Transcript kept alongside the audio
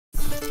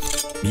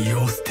身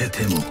を捨て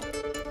ても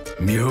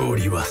妙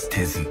理は捨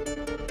てず。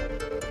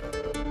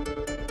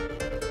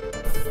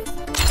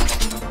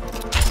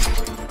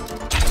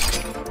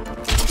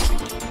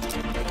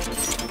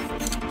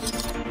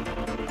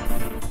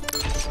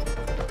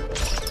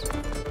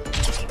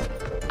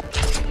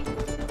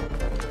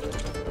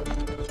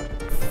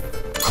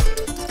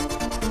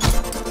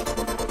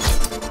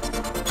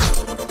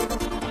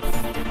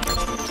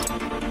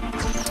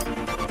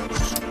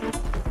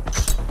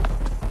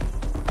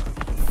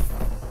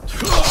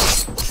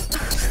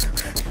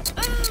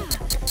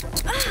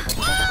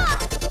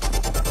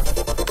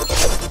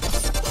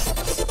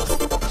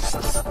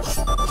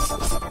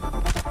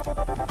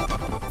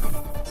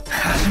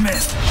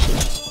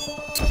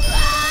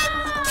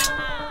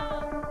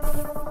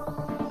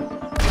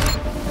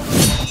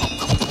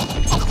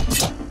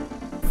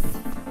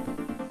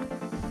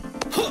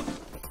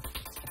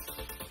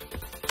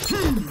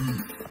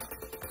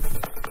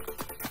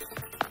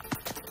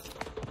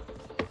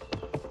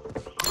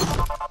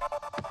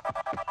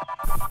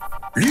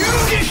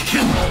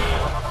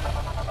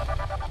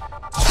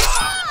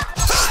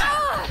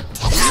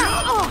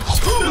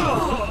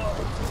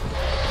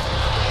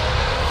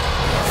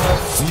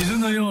水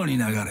のように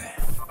流れ。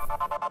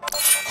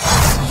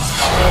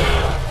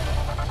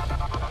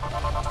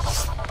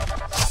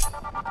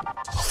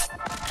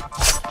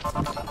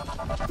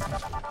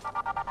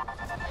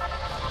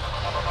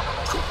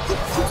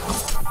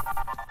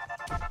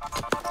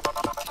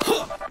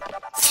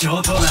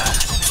上等だ。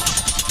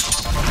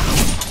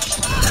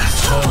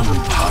Home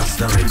past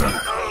the river.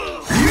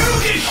 流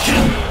撃剣。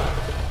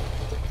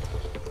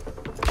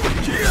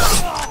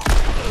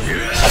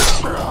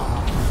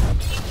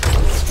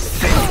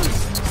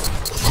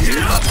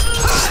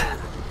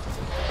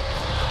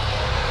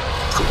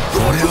こ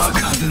れは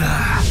数だ。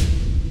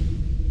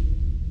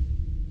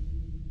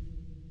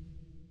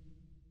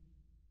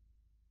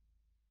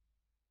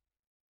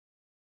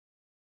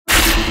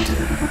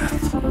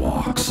Death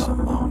walks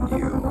among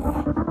you.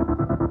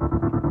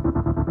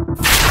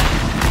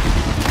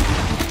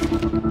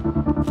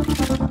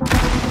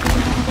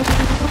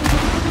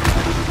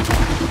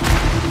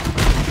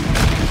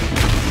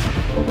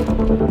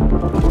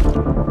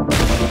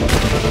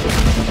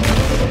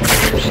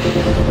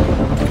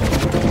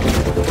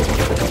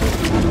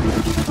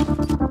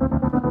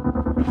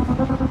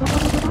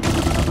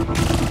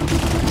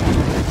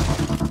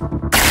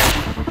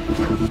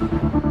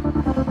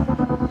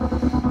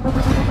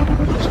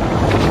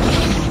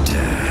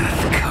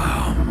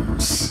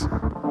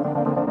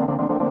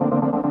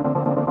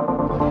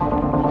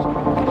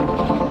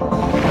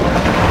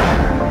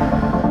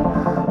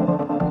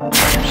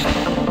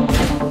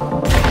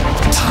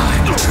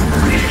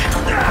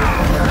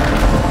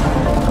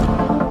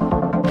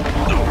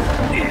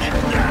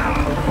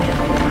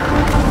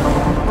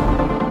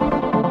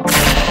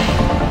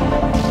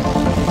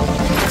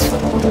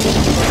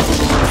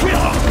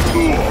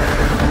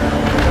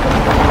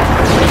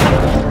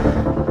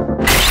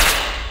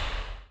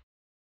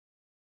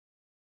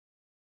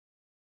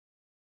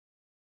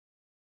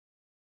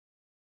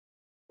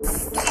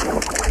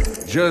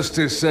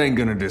 Justice ain't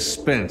gonna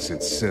dispense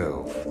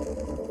itself.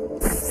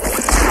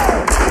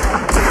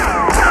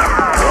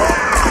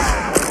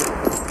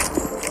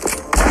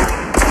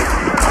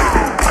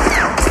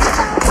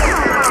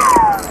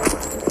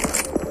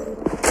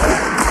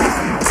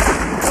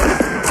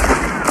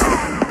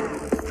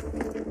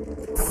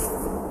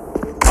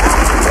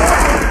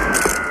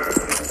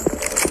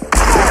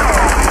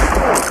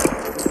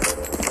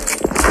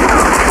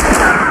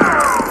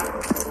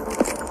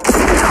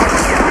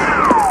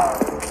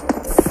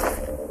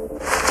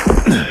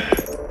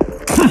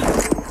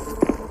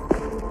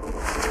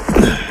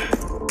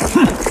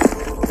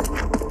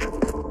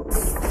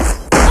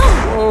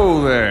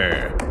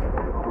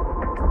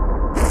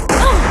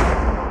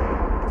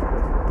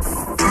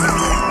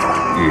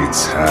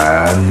 It's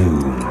high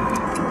noon.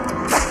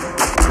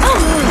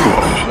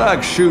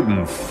 Like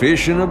shooting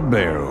fish in a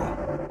barrel.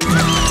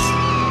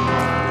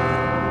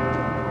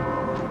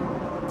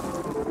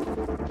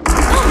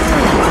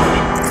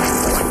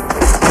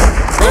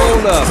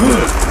 Hold up.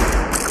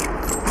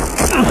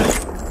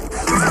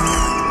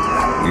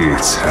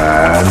 It's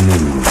high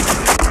noon.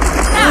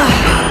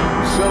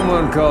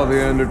 Someone call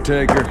the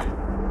Undertaker.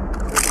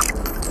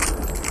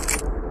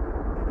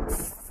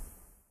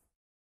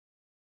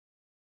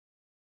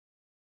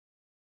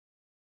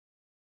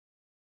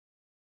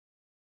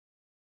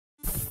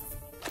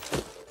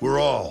 We're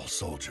all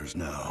soldiers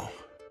now.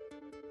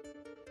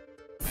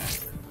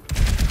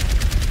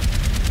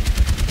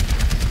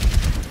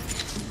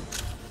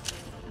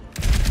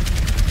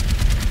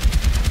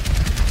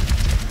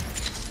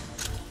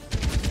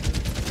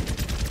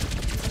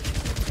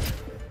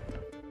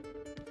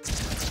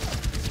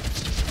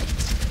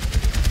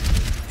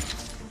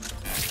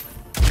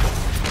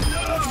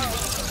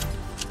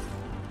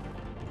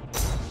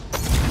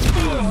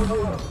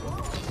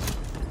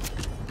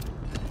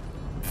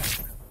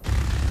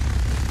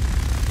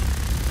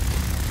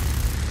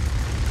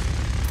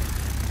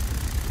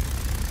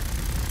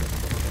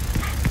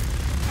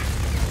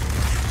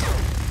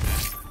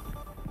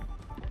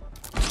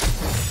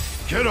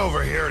 Get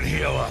over here and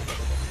heal up.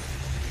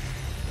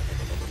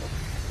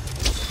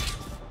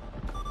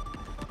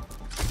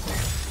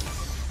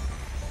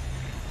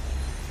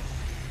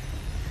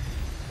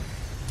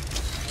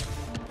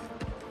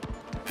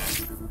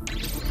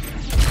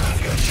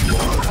 I've got you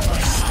all in my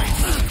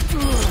sights.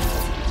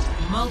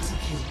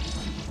 Multi-kill.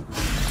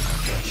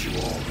 I've got you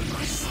all in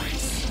my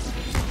sights.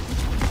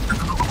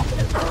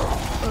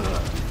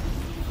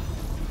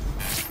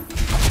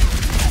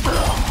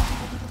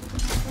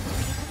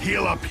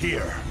 Heal up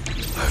here.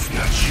 I've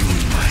got you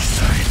in my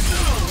sights.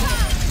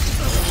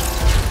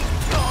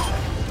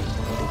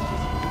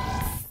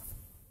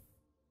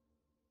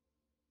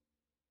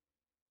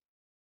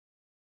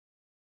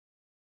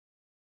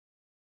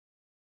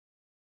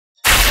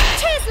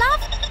 Cheers,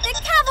 love! The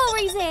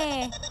cavalry's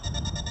here!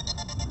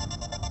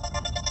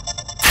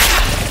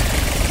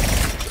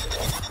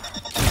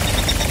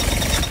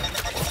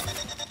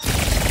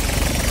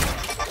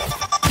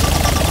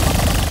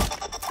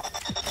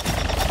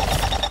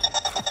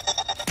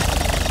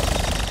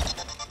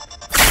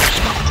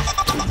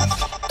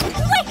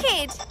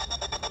 Wicked!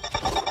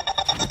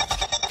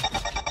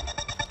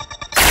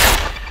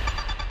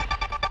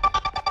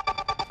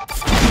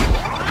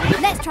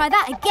 Let's try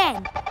that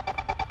again.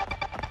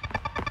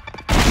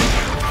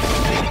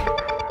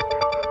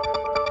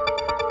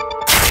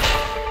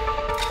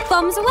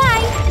 Bombs away!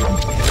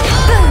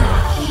 Boom!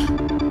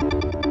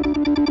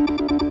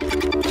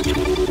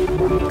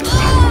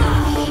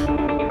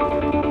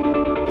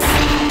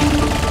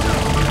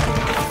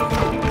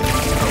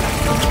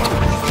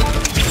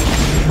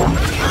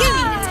 You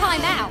need a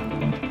timeout!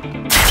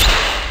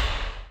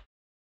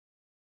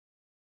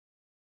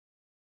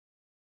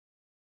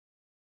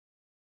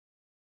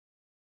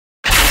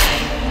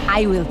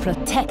 I will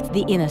protect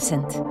the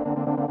innocent.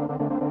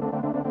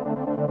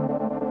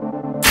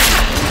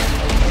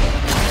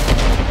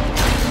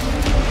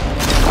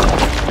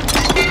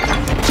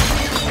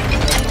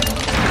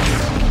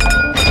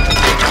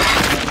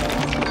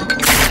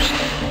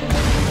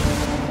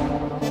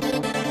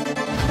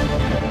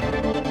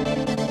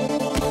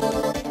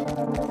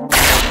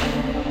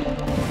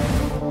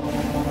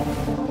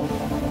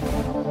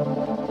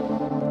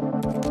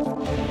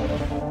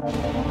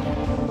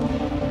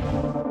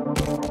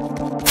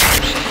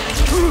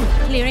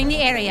 Clearing the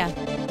area.